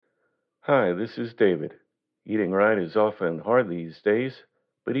Hi, this is David. Eating right is often hard these days,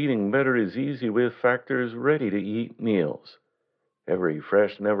 but eating better is easy with Factor's ready to eat meals. Every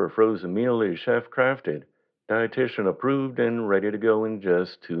fresh, never frozen meal is chef crafted, dietitian approved, and ready to go in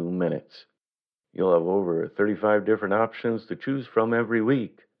just 2 minutes. You'll have over 35 different options to choose from every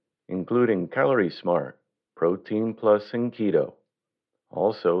week, including Calorie Smart, Protein Plus, and Keto.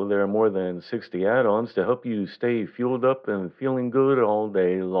 Also, there are more than 60 add ons to help you stay fueled up and feeling good all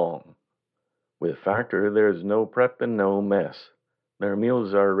day long. With Factor, there's no prep and no mess. Their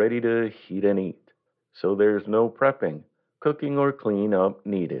meals are ready to heat and eat, so there's no prepping, cooking, or clean up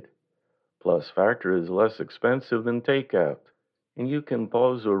needed. Plus, Factor is less expensive than takeout, and you can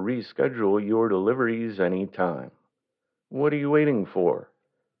pause or reschedule your deliveries anytime. What are you waiting for?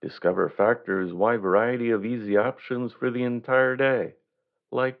 Discover Factor's wide variety of easy options for the entire day,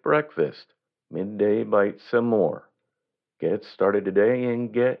 like breakfast, midday bites, and more. Get started today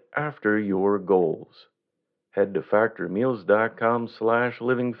and get after your goals. Head to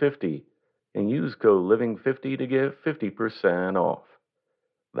factormeals.com/living50 and use code living50 to get 50% off.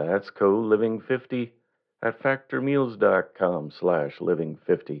 That's code living50 at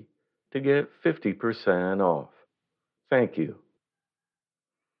factormeals.com/living50 to get 50% off. Thank you.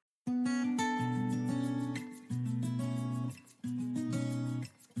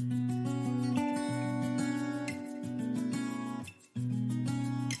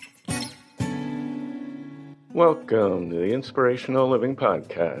 Welcome to the Inspirational Living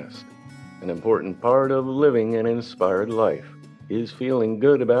Podcast. An important part of living an inspired life is feeling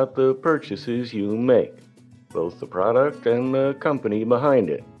good about the purchases you make, both the product and the company behind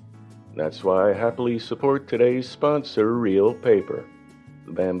it. That's why I happily support today's sponsor, Real Paper,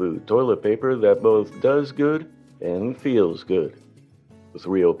 the bamboo toilet paper that both does good and feels good. With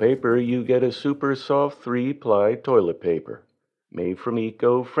Real Paper, you get a super soft 3-ply toilet paper made from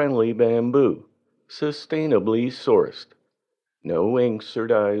eco-friendly bamboo, sustainably sourced. No inks or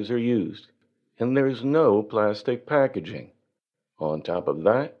dyes are used, and there's no plastic packaging. On top of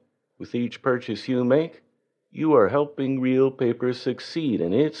that, with each purchase you make, you are helping Real Paper succeed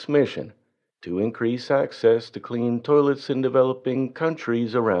in its mission to increase access to clean toilets in developing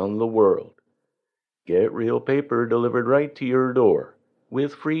countries around the world. Get Real Paper delivered right to your door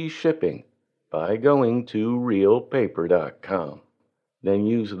with free shipping by going to realpaper.com. Then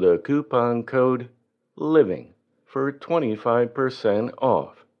use the coupon code LIVING for 25%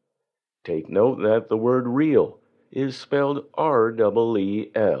 off. Take note that the word real is spelled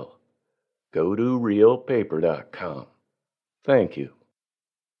REEL. Go to realpaper.com. Thank you.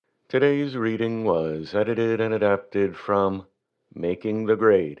 Today's reading was edited and adapted from Making the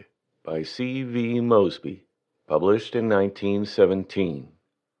Grade by C.V. Mosby, published in 1917.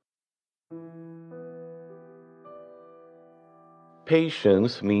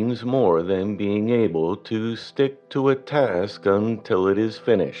 Patience means more than being able to stick to a task until it is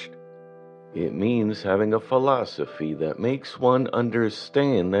finished. It means having a philosophy that makes one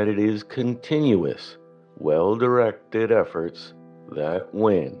understand that it is continuous, well-directed efforts that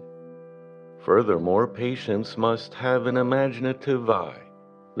win. Furthermore, patience must have an imaginative eye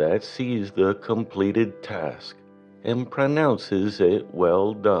that sees the completed task and pronounces it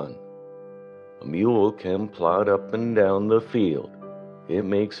well done. A mule can plod up and down the field. It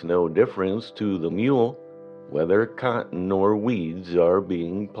makes no difference to the mule whether cotton or weeds are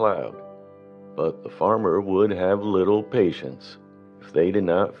being plowed. But the farmer would have little patience if they did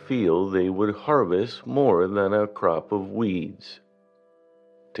not feel they would harvest more than a crop of weeds.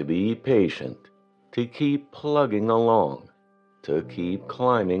 To be patient, to keep plugging along, to keep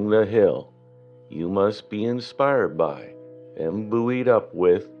climbing the hill, you must be inspired by and buoyed up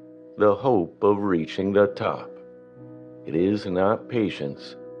with the hope of reaching the top. It is not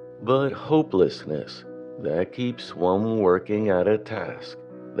patience, but hopelessness that keeps one working at a task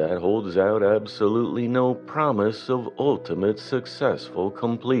that holds out absolutely no promise of ultimate successful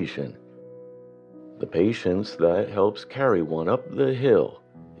completion. The patience that helps carry one up the hill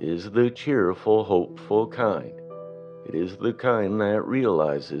is the cheerful, hopeful kind. It is the kind that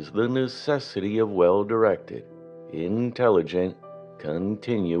realizes the necessity of well-directed, intelligent,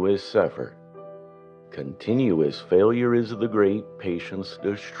 continuous effort. Continuous failure is the great patience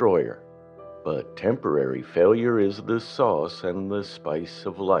destroyer, but temporary failure is the sauce and the spice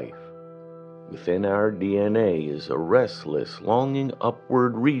of life. Within our DNA is a restless, longing,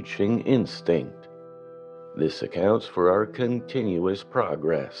 upward-reaching instinct. This accounts for our continuous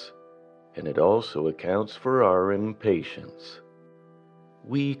progress, and it also accounts for our impatience.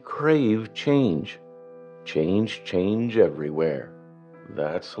 We crave change. Change everywhere.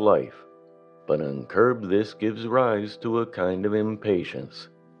 That's life. But uncurbed, this gives rise to a kind of impatience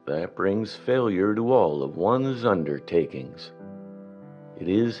that brings failure to all of one's undertakings. It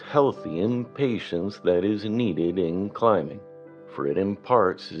is healthy impatience that is needed in climbing, for it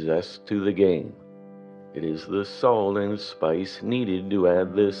imparts zest to the game. It is the salt and spice needed to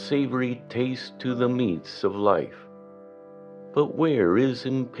add the savory taste to the meats of life. But where is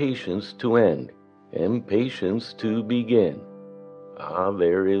impatience to end, and patience to begin? Ah,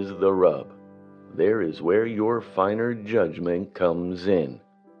 there is the rub. There is where your finer judgment comes in.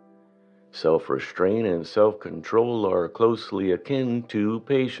 Self-restraint and self-control are closely akin to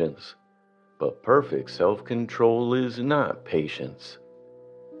patience, but perfect self-control is not patience.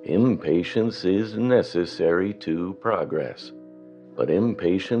 Impatience is necessary to progress, but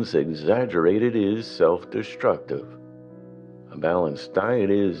impatience exaggerated is self-destructive. A balanced diet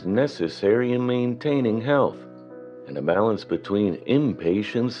is necessary in maintaining health, and a balance between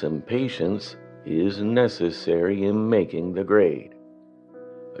impatience and patience is necessary in making the grade.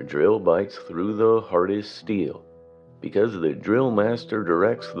 A drill bites through the hardest steel, because the drill master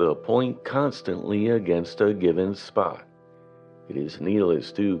directs the point constantly against a given spot. It is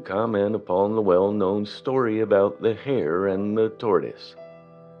needless to comment upon the well-known story about the hare and the tortoise.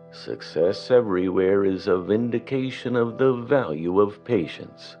 Success everywhere is a vindication of the value of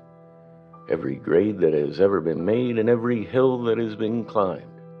patience. Every grade that has ever been made and every hill that has been climbed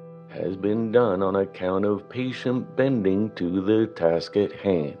has been done on account of patient bending to the task at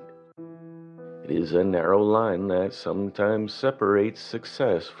hand. It is a narrow line that sometimes separates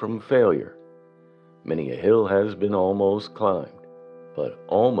success from failure. Many a hill has been almost climbed, but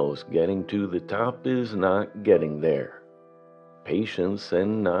almost getting to the top is not getting there. Patience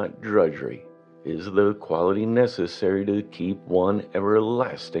and not drudgery is the quality necessary to keep one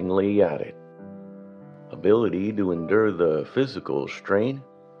everlastingly at it. Ability to endure the physical strain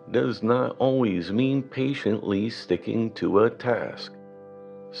does not always mean patiently sticking to a task.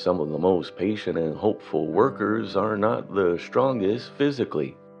 Some of the most patient and hopeful workers are not the strongest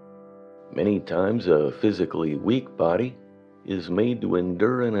physically. Many times a physically weak body is made to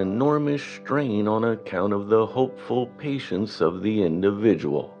endure an enormous strain on account of the hopeful patience of the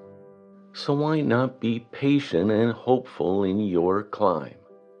individual. So why not be patient and hopeful in your climb?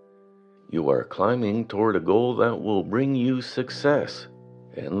 You are climbing toward a goal that will bring you success,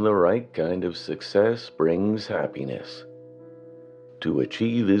 and the right kind of success brings happiness. To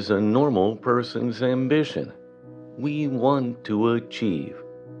achieve is a normal person's ambition. We want to achieve,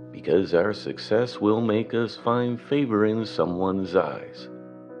 because our success will make us find favor in someone's eyes.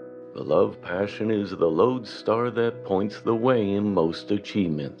 The love passion is the lodestar that points the way in most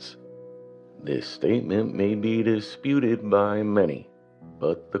achievements. This statement may be disputed by many,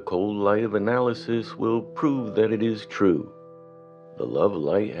 but the cold light of analysis will prove that it is true. The love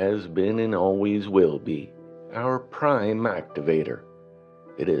light has been and always will be our prime activator.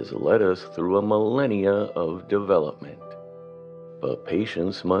 It has led us through a millennia of development. But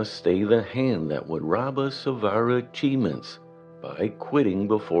patience must stay the hand that would rob us of our achievements by quitting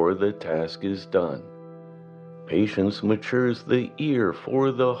before the task is done. Patience matures the ear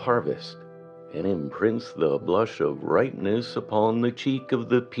for the harvest and imprints the blush of ripeness upon the cheek of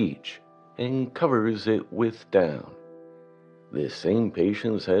the peach and covers it with down. This same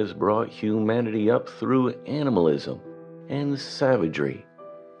patience has brought humanity up through animalism and savagery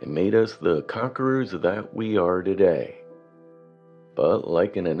and made us the conquerors that we are today. But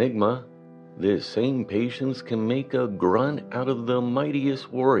like an enigma, this same patience can make a grunt out of the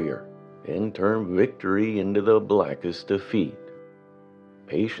mightiest warrior and turn victory into the blackest defeat.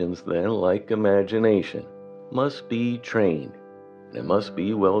 Patience, then, like imagination, must be trained, and it must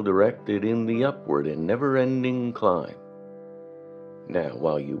be well directed in the upward and never-ending climb. Now,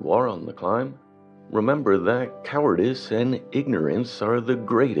 while you are on the climb, remember that cowardice and ignorance are the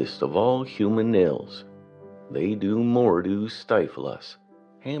greatest of all human ills. They do more to stifle us,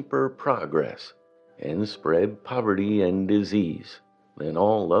 hamper progress, and spread poverty and disease than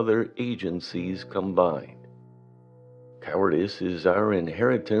all other agencies combined. Cowardice is our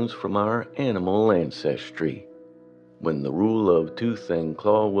inheritance from our animal ancestry. When the rule of tooth and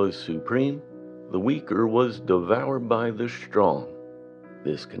claw was supreme, the weaker was devoured by the strong.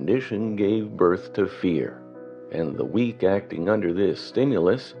 This condition gave birth to fear, and the weak, acting under this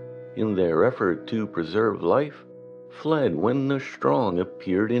stimulus, in their effort to preserve life, fled when the strong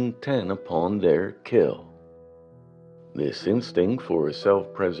appeared intent upon their kill. This instinct for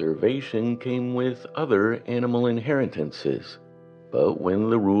self-preservation came with other animal inheritances, but when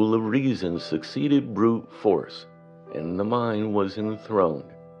the rule of reason succeeded brute force, and the mind was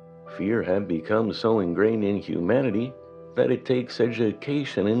enthroned, fear had become so ingrained in humanity that it takes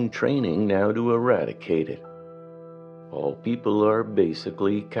education and training now to eradicate it. All people are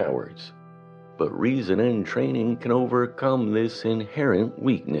basically cowards, but reason and training can overcome this inherent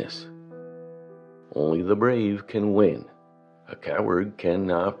weakness. Only the brave can win. A coward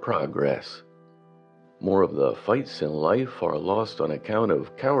cannot progress. More of the fights in life are lost on account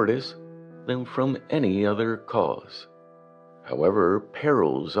of cowardice than from any other cause. However,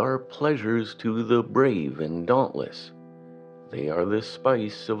 perils are pleasures to the brave and dauntless. They are the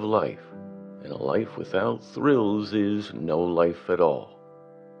spice of life, and a life without thrills is no life at all.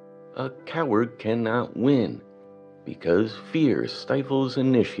 A coward cannot win because fear stifles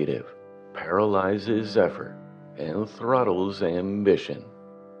initiative, paralyzes effort, and throttles ambition.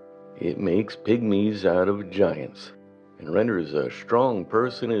 It makes pygmies out of giants, and renders a strong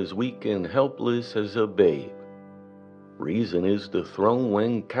person as weak and helpless as a babe. Reason is dethroned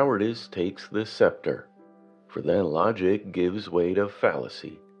when cowardice takes the scepter, for then logic gives way to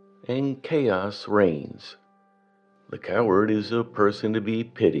fallacy, and chaos reigns. The coward is a person to be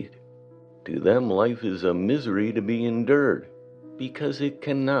pitied. To them life is a misery to be endured, because it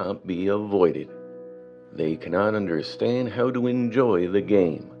cannot be avoided. They cannot understand how to enjoy the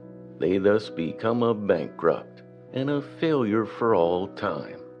game. They thus become a bankrupt and a failure for all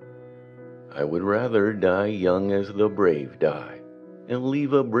time. I would rather die young as the brave die, and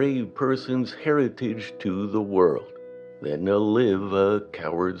leave a brave person's heritage to the world, than to live a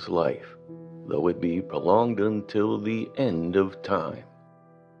coward's life, though it be prolonged until the end of time.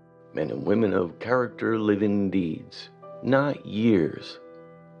 Men and women of character live in deeds, not years.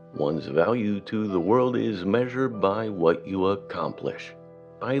 One's value to the world is measured by what you accomplish,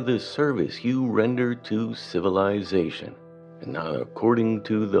 by the service you render to civilization, and not according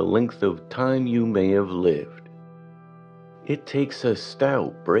to the length of time you may have lived. It takes a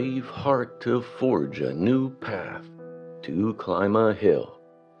stout, brave heart to forge a new path, to climb a hill,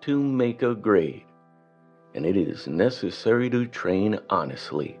 to make a grade, and it is necessary to train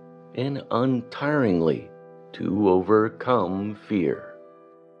honestly and untiringly to overcome fear.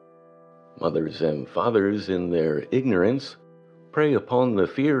 Mothers and fathers in their ignorance prey upon the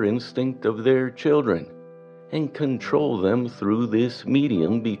fear instinct of their children and control them through this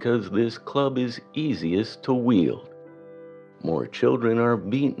medium because this club is easiest to wield. More children are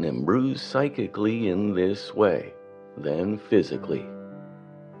beaten and bruised psychically in this way than physically.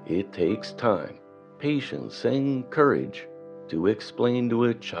 It takes time, patience, and courage to explain to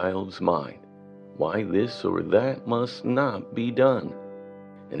a child's mind why this or that must not be done,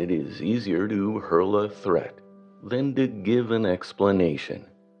 and it is easier to hurl a threat than to give an explanation.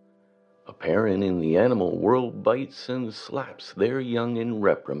 A parent in the animal world bites and slaps their young in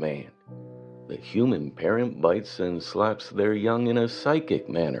reprimand. The human parent bites and slaps their young in a psychic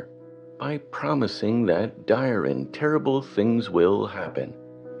manner by promising that dire and terrible things will happen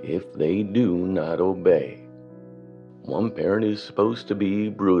if they do not obey. One parent is supposed to be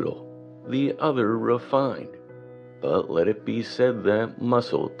brutal, the other refined. But let it be said that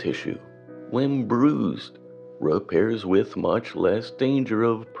muscle tissue, when bruised, repairs with much less danger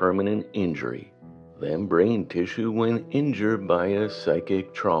of permanent injury than brain tissue when injured by a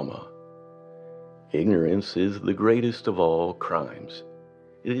psychic trauma. Ignorance is the greatest of all crimes.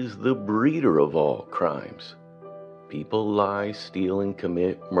 It is the breeder of all crimes. People lie, steal, and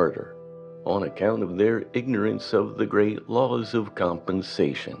commit murder on account of their ignorance of the great laws of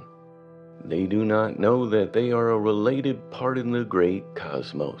compensation. They do not know that they are a related part in the great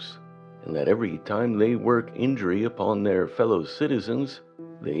cosmos, and that every time they work injury upon their fellow citizens,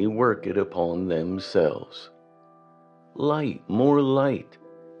 they work it upon themselves. Light, more light,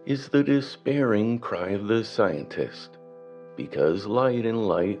 is the despairing cry of the scientist, because light and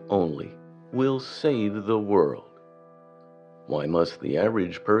light only will save the world. Why must the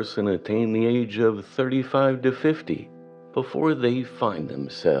average person attain the age of 35 to 50 before they find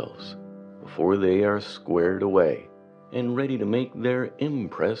themselves, before they are squared away and ready to make their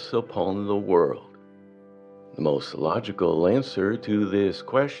impress upon the world? The most logical answer to this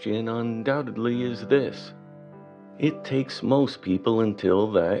question undoubtedly is this: it takes most people until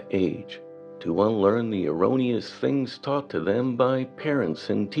that age to unlearn the erroneous things taught to them by parents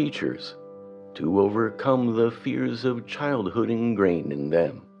and teachers, to overcome the fears of childhood ingrained in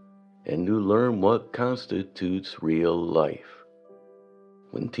them, and to learn what constitutes real life.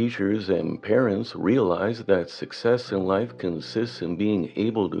 When teachers and parents realize that success in life consists in being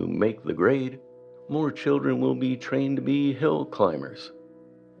able to make the grade, more children will be trained to be hill climbers.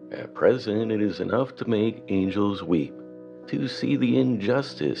 At present, it is enough to make angels weep, to see the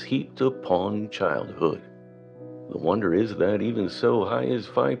injustice heaped upon childhood. The wonder is that even so high as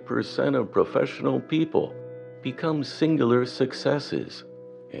 5% of professional people become singular successes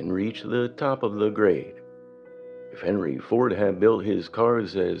and reach the top of the grade. If Henry Ford had built his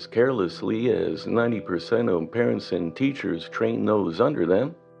cars as carelessly as 90% of parents and teachers train those under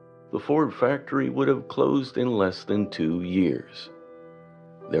them, the Ford factory would have closed in less than 2 years.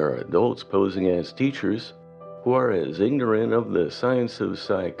 There are adults posing as teachers who are as ignorant of the science of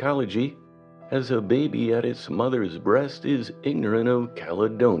psychology as a baby at its mother's breast is ignorant of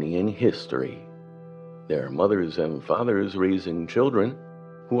Caledonian history. There are mothers and fathers raising children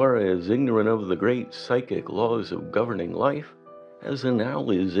who are as ignorant of the great psychic laws of governing life as an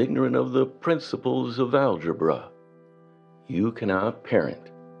owl is ignorant of the principles of algebra. You cannot parent,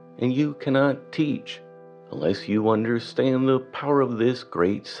 and you cannot teach, unless you understand the power of this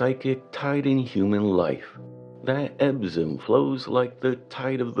great psychic tide in human life that ebbs and flows like the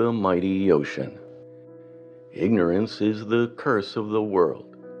tide of the mighty ocean. Ignorance is the curse of the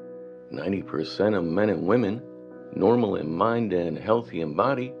world. 90% of men and women, normal in mind and healthy in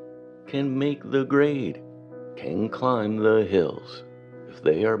body, can make the grade, can climb the hills, if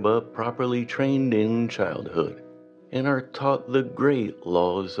they are but properly trained in childhood and are taught the great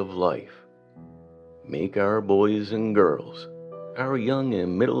laws of life. Make our boys and girls, our young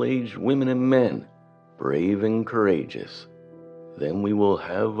and middle-aged women and men, brave and courageous. Then we will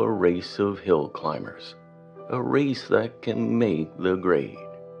have a race of hill climbers, a race that can make the grade.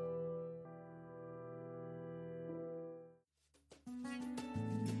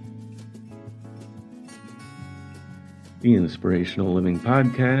 The Inspirational Living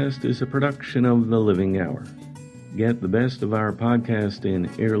Podcast is a production of The Living Hour. Get the best of our podcast in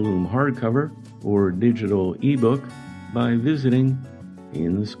heirloom hardcover or digital ebook by visiting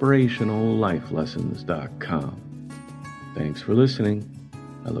inspirationallifelessons.com. Thanks for listening.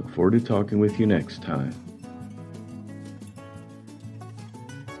 I look forward to talking with you next time.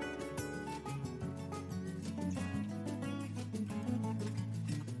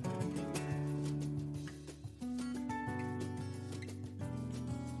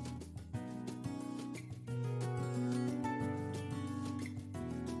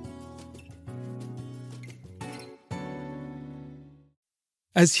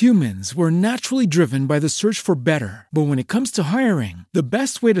 As humans, we're naturally driven by the search for better. But when it comes to hiring, the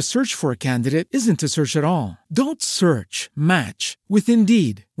best way to search for a candidate isn't to search at all. Don't search, match with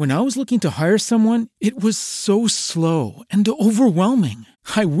Indeed. When I was looking to hire someone, it was so slow and overwhelming.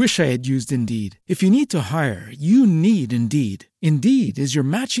 I wish I had used Indeed. If you need to hire, you need Indeed. Indeed is your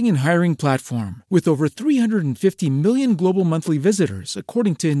matching and hiring platform with over 350 million global monthly visitors,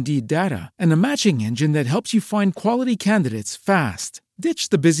 according to Indeed data, and a matching engine that helps you find quality candidates fast. Ditch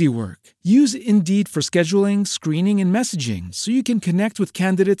the busy work. Use Indeed for scheduling, screening, and messaging so you can connect with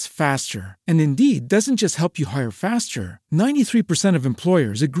candidates faster. And Indeed doesn't just help you hire faster. 93% of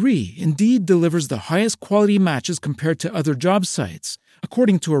employers agree Indeed delivers the highest quality matches compared to other job sites,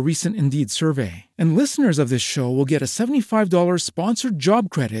 according to a recent Indeed survey. And listeners of this show will get a $75 sponsored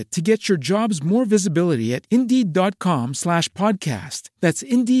job credit to get your jobs more visibility at Indeed.com/podcast. That's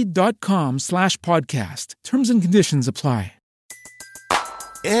Indeed.com/podcast. Terms and conditions apply.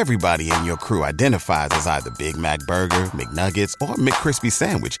 Everybody in your crew identifies as either Big Mac Burger, McNuggets, or McCrispy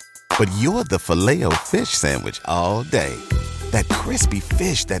Sandwich. But you're the Filet-O-Fish Sandwich all day. That crispy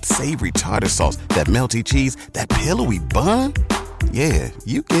fish, that savory tartar sauce, that melty cheese, that pillowy bun. Yeah,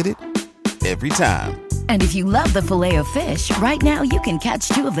 you get it. Every time. And if you love the Filet-O-Fish, right now you can catch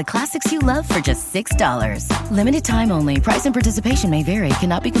two of the classics you love for just $6. Limited time only. Price and participation may vary.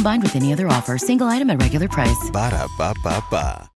 Cannot be combined with any other offer. Single item at regular price. Ba-da-ba-ba-ba.